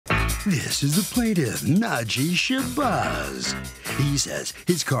This is the plaintiff, Najee Shabazz. He says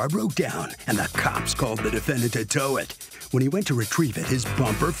his car broke down and the cops called the defendant to tow it. When he went to retrieve it, his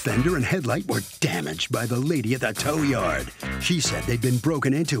bumper, fender, and headlight were damaged by the lady at the tow yard. She said they'd been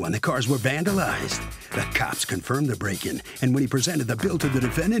broken into and the cars were vandalized. The cops confirmed the break-in, and when he presented the bill to the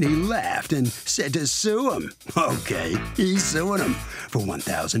defendant, he laughed and said to sue him. Okay, he's suing him for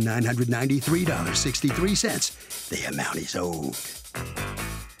 $1,993.63, the amount he's owed.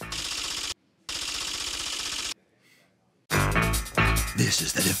 This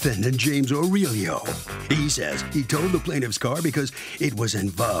is the defendant, James Aurelio. He says he towed the plaintiff's car because it was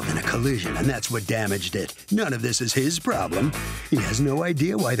involved in a collision, and that's what damaged it. None of this is his problem. He has no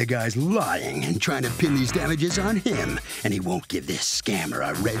idea why the guy's lying and trying to pin these damages on him, and he won't give this scammer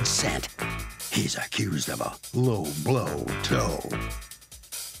a red cent. He's accused of a low-blow tow.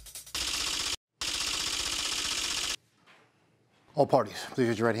 All parties, please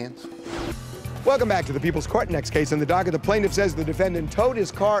raise your right hands. Welcome back to the People's Court. Next case in the docket, the plaintiff says the defendant towed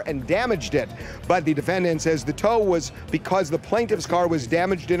his car and damaged it. But the defendant says the tow was because the plaintiff's car was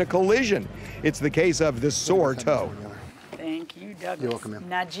damaged in a collision. It's the case of the sore tow. Thank you, Douglas. You're welcome, ma'am.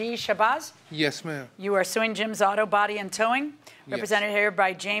 Najee Shabazz? Yes, ma'am. You are suing Jim's Auto Body and Towing, represented Yes. here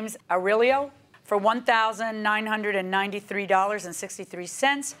by James Aurelio, for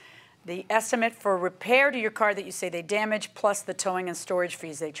 $1,993.63. The estimate for repair to your car that you say they damaged, plus the towing and storage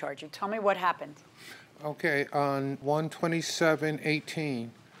fees they charge you. Tell me what happened. Okay, on 127/18,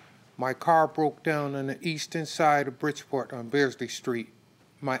 my car broke down on the eastern side of Bridgeport on Beardsley Street.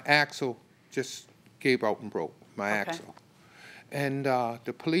 My axle just gave out and broke, my axle. And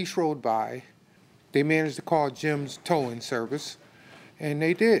the police rode by. They managed to call Jim's towing service, and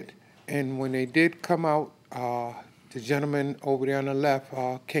they did. And when they did come out, the gentleman over there on the left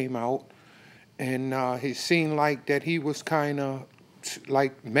came out, and it seemed like that he was kind of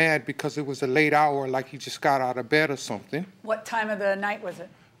like mad because it was a late hour, like he just got out of bed or something. What time of the night was it?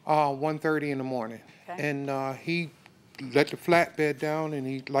 1:30 in the morning. Okay. And he let the flatbed down, and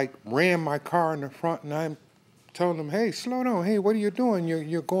he like ran my car in the front, and I told him, hey, slow down. Hey, what are you doing?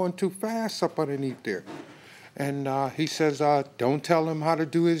 You're going too fast up underneath there. And he says, don't tell him how to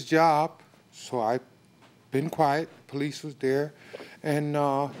do his job. So I been quiet. The police was there, and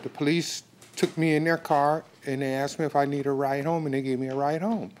the police took me in their car, and they asked me if I need a ride home, and they gave me a ride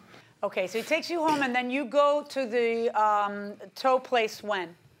home. Okay, so he takes you home, and then you go to the tow place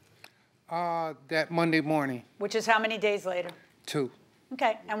when? That Monday morning. Which is how many days later? 2.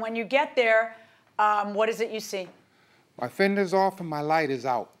 Okay, and when you get there, what is it you see? My fender's off and my light is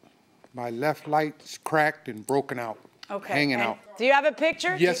out. My left light's cracked and broken out. Okay. Hanging and out. Do you have a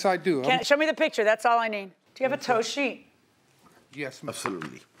picture? Yes, I do. Show me the picture. That's all I need. Do you have a tow sheet? Yes, ma'am.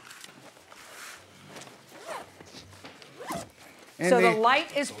 Absolutely. So the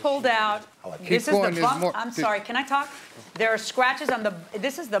light is pulled out. This is the bumper. I'm sorry, can I talk? There are scratches on the,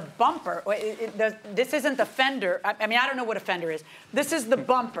 this is the bumper. This isn't the fender. I mean, I don't know what a fender is. This is the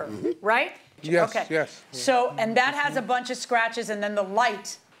bumper, right? Yes, okay. yes. So, and that has a bunch of scratches, and then the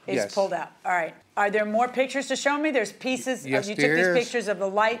light is pulled out. All right. Are there more pictures to show me? There's pieces. Yes, you took these pictures of the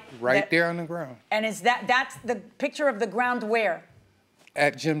light. Right there on the ground. And is that's the picture of the ground where?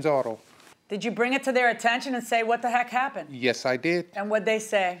 At Jim's Auto. Did you bring it to their attention and say, what the heck happened? Yes, I did. And what'd they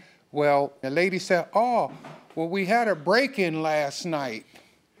say? Well, the lady said, oh, well, we had a break-in last night,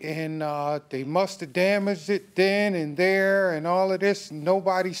 and they must have damaged it then and there and all of this.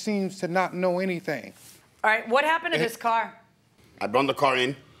 Nobody seems to not know anything. All right, what happened to this car? I brought the car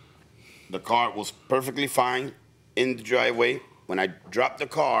in. The car was perfectly fine in the driveway. When I dropped the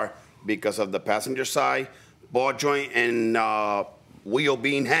car, because of the passenger side ball joint and wheel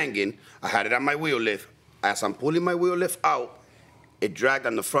being hanging, I had it on my wheel lift. As I'm pulling my wheel lift out, it dragged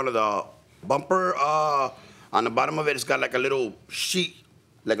on the front of the bumper. On the bottom of it, it's got like a little sheet,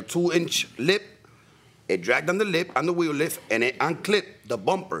 like a 2-inch lip. It dragged on the lip, on the wheel lift, and it unclipped the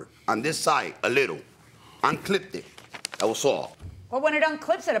bumper on this side a little. Unclipped it. That was all. Well, when it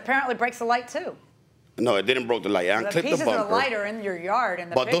unclips it, apparently it breaks the light too. No, it didn't break the light. It unclipped the bumper. The pieces of the light are in your yard in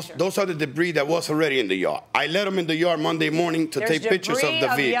the picture. But those are the debris that was already in the yard. I let them in the yard Monday morning to take pictures of the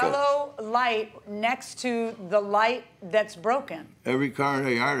vehicle. There's yellow light next to the light that's broken. Every car in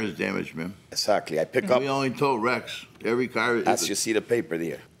the yard is damaged, man. Exactly. I pick up. We only tow wrecks. Every car. As you see the paper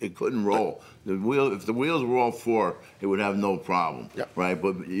there. It couldn't roll. The wheel, if the wheels were all 4, it would have no problem, right?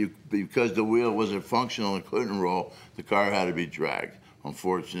 But because the wheel wasn't functional and couldn't roll, the car had to be dragged,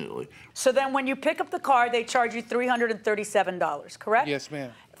 unfortunately. So then when you pick up the car, they charge you $337, correct? Yes,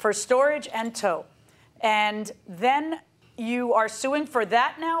 ma'am. For storage and tow. And then you are suing for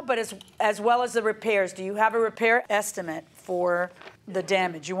that now, but as well as the repairs. Do you have a repair estimate for the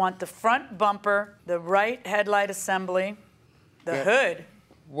damage. You want the front bumper, the right headlight assembly, the hood.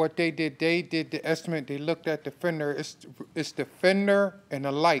 What they did the estimate. They looked at the fender. It's the fender and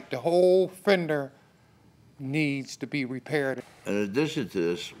the light. The whole fender needs to be repaired. In addition to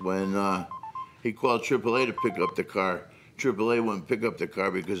this, when he called AAA to pick up the car, AAA wouldn't pick up the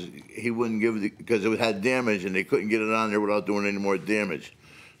car because he wouldn't give because it had damage and they couldn't get it on there without doing any more damage.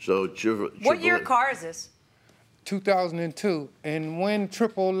 So What year car is this? 2002. And when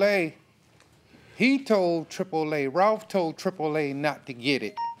AAA, Ralph told AAA not to get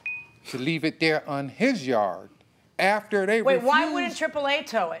it, to leave it there on his yard. After they refused, why wouldn't AAA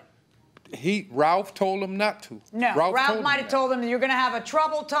tow it? Ralph told him not to. No, Ralph might have told him that you're going to have a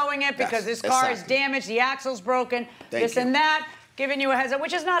trouble towing it because this car is damaged, the axle's broken, and that, giving you a heads up,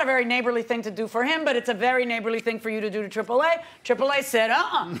 which is not a very neighborly thing to do for him, but it's a very neighborly thing for you to do to AAA. AAA said,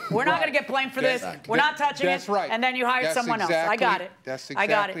 we're not going to get blamed for this. We're not touching it. That's right. And then you hired someone else. I got it. That's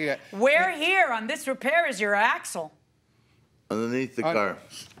exactly that. Where here on this repair is your axle? Underneath the car.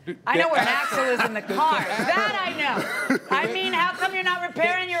 I know where an axle is in the car. That I know. I mean, how come you're not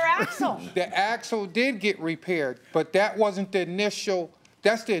repairing your axle? The axle did get repaired, but that wasn't the initial.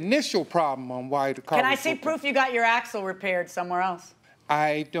 That's the initial problem on why the car. Can I see proof you got your axle repaired somewhere else?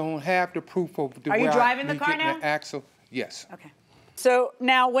 I don't have the proof of the. Are you driving the car now? The axle, yes. Okay. So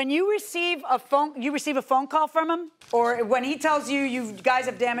now, when you receive a phone call from him, or when he tells you, you guys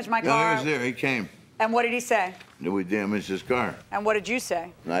have damaged my car. No, he was there. He came. And what did he say? That we damaged his car. And what did you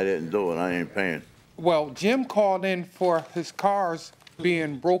say? I didn't do it. I ain't paying. Well, Jim called in for his cars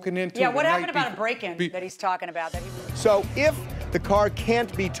being broken into. Yeah, what happened about a break-in that he's talking about? So if the car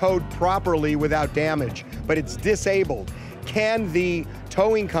can't be towed properly without damage, but it's disabled, can the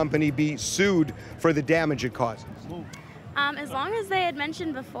towing company be sued for the damage it causes? As long as they had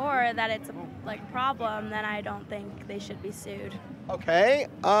mentioned before that it's a problem, then I don't think they should be sued. Okay,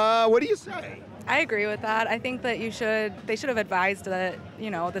 what do you say? I agree with that. I think that they should have advised that,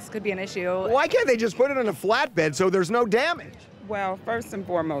 this could be an issue. Why can't they just put it on a flatbed so there's no damage? Well, first and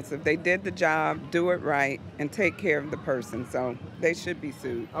foremost, if they did the job, do it right, and take care of the person, so they should be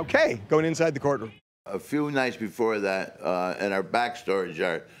sued. Okay, going inside the courtroom. A few nights before that, in our back storage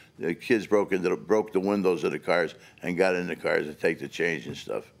yard, the kids broke the windows of the cars and got in the cars to take the change and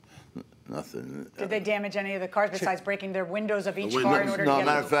stuff. Nothing. Did they damage any of the cars besides breaking their windows of each car in order to get No,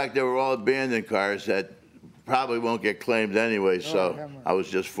 matter of fact, they were all abandoned cars that probably won't get claimed anyway, so I was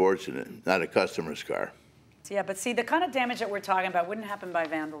just fortunate, not a customer's car. Yeah, but see, the kind of damage that we're talking about wouldn't happen by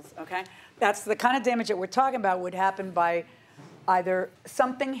vandals, okay? That's the kind of damage that we're talking about would happen by either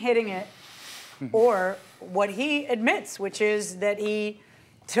something hitting it or what he admits, which is that he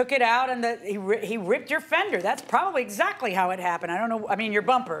took it out and that he ripped your fender. That's probably exactly how it happened. I don't know. I mean, your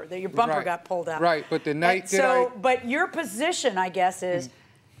bumper got pulled out. Right, but the night but your position, I guess, is,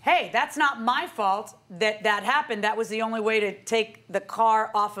 hey, that's not my fault that happened. That was the only way to take the car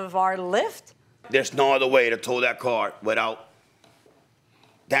off of our lift. There's no other way to tow that car without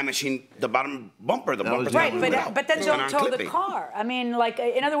damaging the bottom bumper. The bumper's right, but then don't tow the car. I mean, like,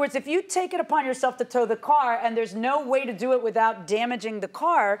 in other words, if you take it upon yourself to tow the car and there's no way to do it without damaging the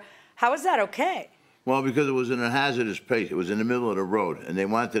car, how is that okay? Well, because it was in a hazardous place. It was in the middle of the road, and they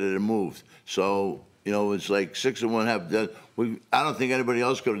wanted it moved. So, it's like 6 and 1 half dead. I don't think anybody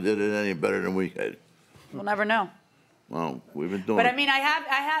else could have did it any better than we had. We'll never know. Well, we've been doing it. But I mean,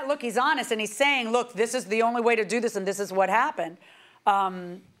 look, he's honest, and he's saying, look, this is the only way to do this, and this is what happened.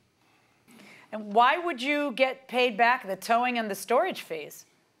 And why would you get paid back the towing and the storage fees?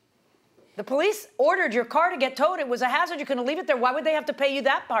 The police ordered your car to get towed. It was a hazard. You couldn't leave it there. Why would they have to pay you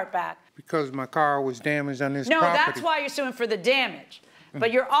that part back? Because my car was damaged on this property. No, that's why you're suing for the damage.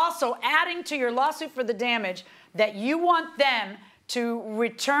 But you're also adding to your lawsuit for the damage that you want them to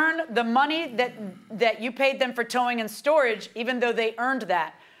return the money that you paid them for towing and storage, even though they earned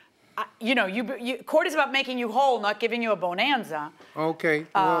that. Court is about making you whole, not giving you a bonanza. Okay.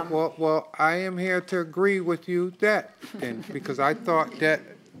 Well, I am here to agree with you then, because I thought that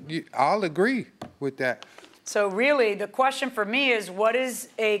I'll agree with that. So really, the question for me is, what is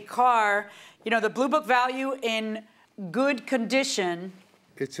a car? The Blue Book value in good condition.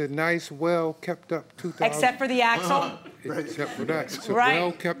 It's a nice, well-kept up 2000. Except for the axle? Except for that. It's right.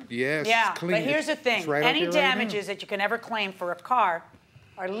 Well-kept, yes. Yeah, clean. But here's the thing. Any damages that you can ever claim for a car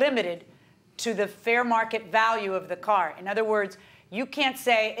are limited to the fair market value of the car. In other words, You can't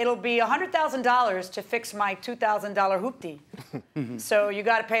say, it'll be $100,000 to fix my $2,000 hoopty. So you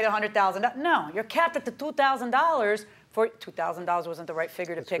got to pay the $100,000. No, you're capped at the $2,000 for $2,000 wasn't the right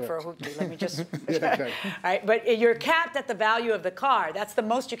figure to pick for a hoopty. Let me just. All right, but you're capped at the value of the car. That's the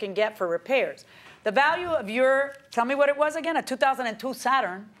most you can get for repairs. The value of your, tell me what it was again, a 2002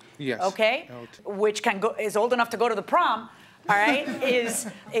 Saturn. Yes. Okay, which is old enough to go to the prom. All right, is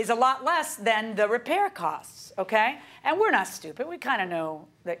a lot less than the repair costs. Okay, and we're not stupid. We kind of know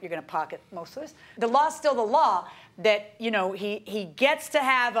that you're going to pocket most of this. The law's still the law. That he gets to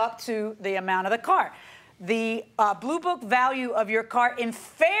have up to the amount of the car. The Blue Book value of your car in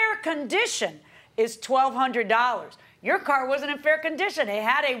fair condition is $1,200. Your car wasn't in fair condition. It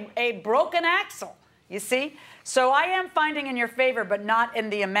had a broken axle, you see? So I am finding in your favor, but not in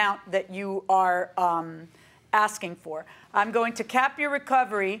the amount that you are asking for. I'm going to cap your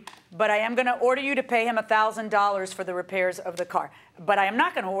recovery, but I am going to order you to pay him $1,000 for the repairs of the car. But I am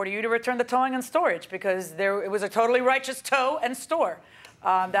not going to order you to return the towing and storage because it was a totally righteous tow and store.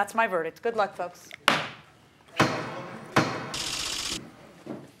 That's my verdict. Good luck, folks.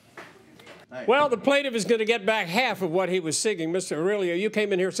 Well, the plaintiff is going to get back half of what he was seeking. Mr. Aurelio, you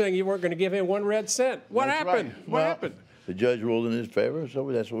came in here saying you weren't going to give him 1 red cent. What happened? Right. What happened? The judge ruled in his favor,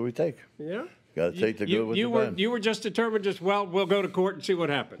 so that's what we take. Yeah? Got to take the good with the bad. You were just determined, well, we'll go to court and see what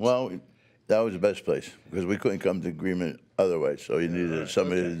happens. Well, that was the best place because we couldn't come to agreement otherwise, so you needed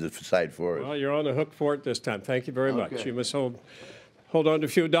somebody to decide for us. Well, you're on the hook for it this time. Thank you very much. You must hold on to a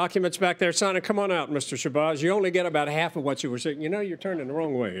few documents back there. Sana, come on out, Mr. Shabazz. You only get about half of what you were seeking. You know, you're turning the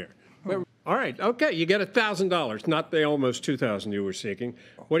wrong way here. All right, okay, you get $1,000, not the almost $2,000 you were seeking.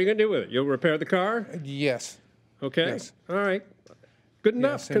 What are you going to do with it? You'll repair the car? Yes. Okay. Yes. All right. Good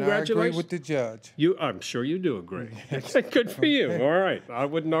enough. Yes, and Congratulations. I agree with the judge. I'm sure you do agree. Good for you. All right. I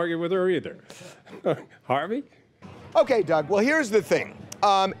wouldn't argue with her either. Harvey? Okay, Doug. Well, here's the thing.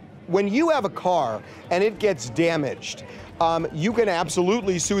 When you have a car and it gets damaged, you can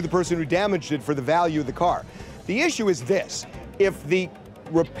absolutely sue the person who damaged it for the value of the car. The issue is this. If the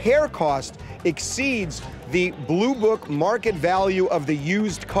repair cost exceeds the Blue Book market value of the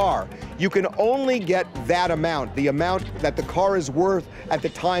used car, you can only get that amount, the amount that the car is worth at the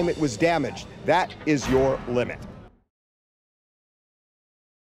time it was damaged. That is your limit.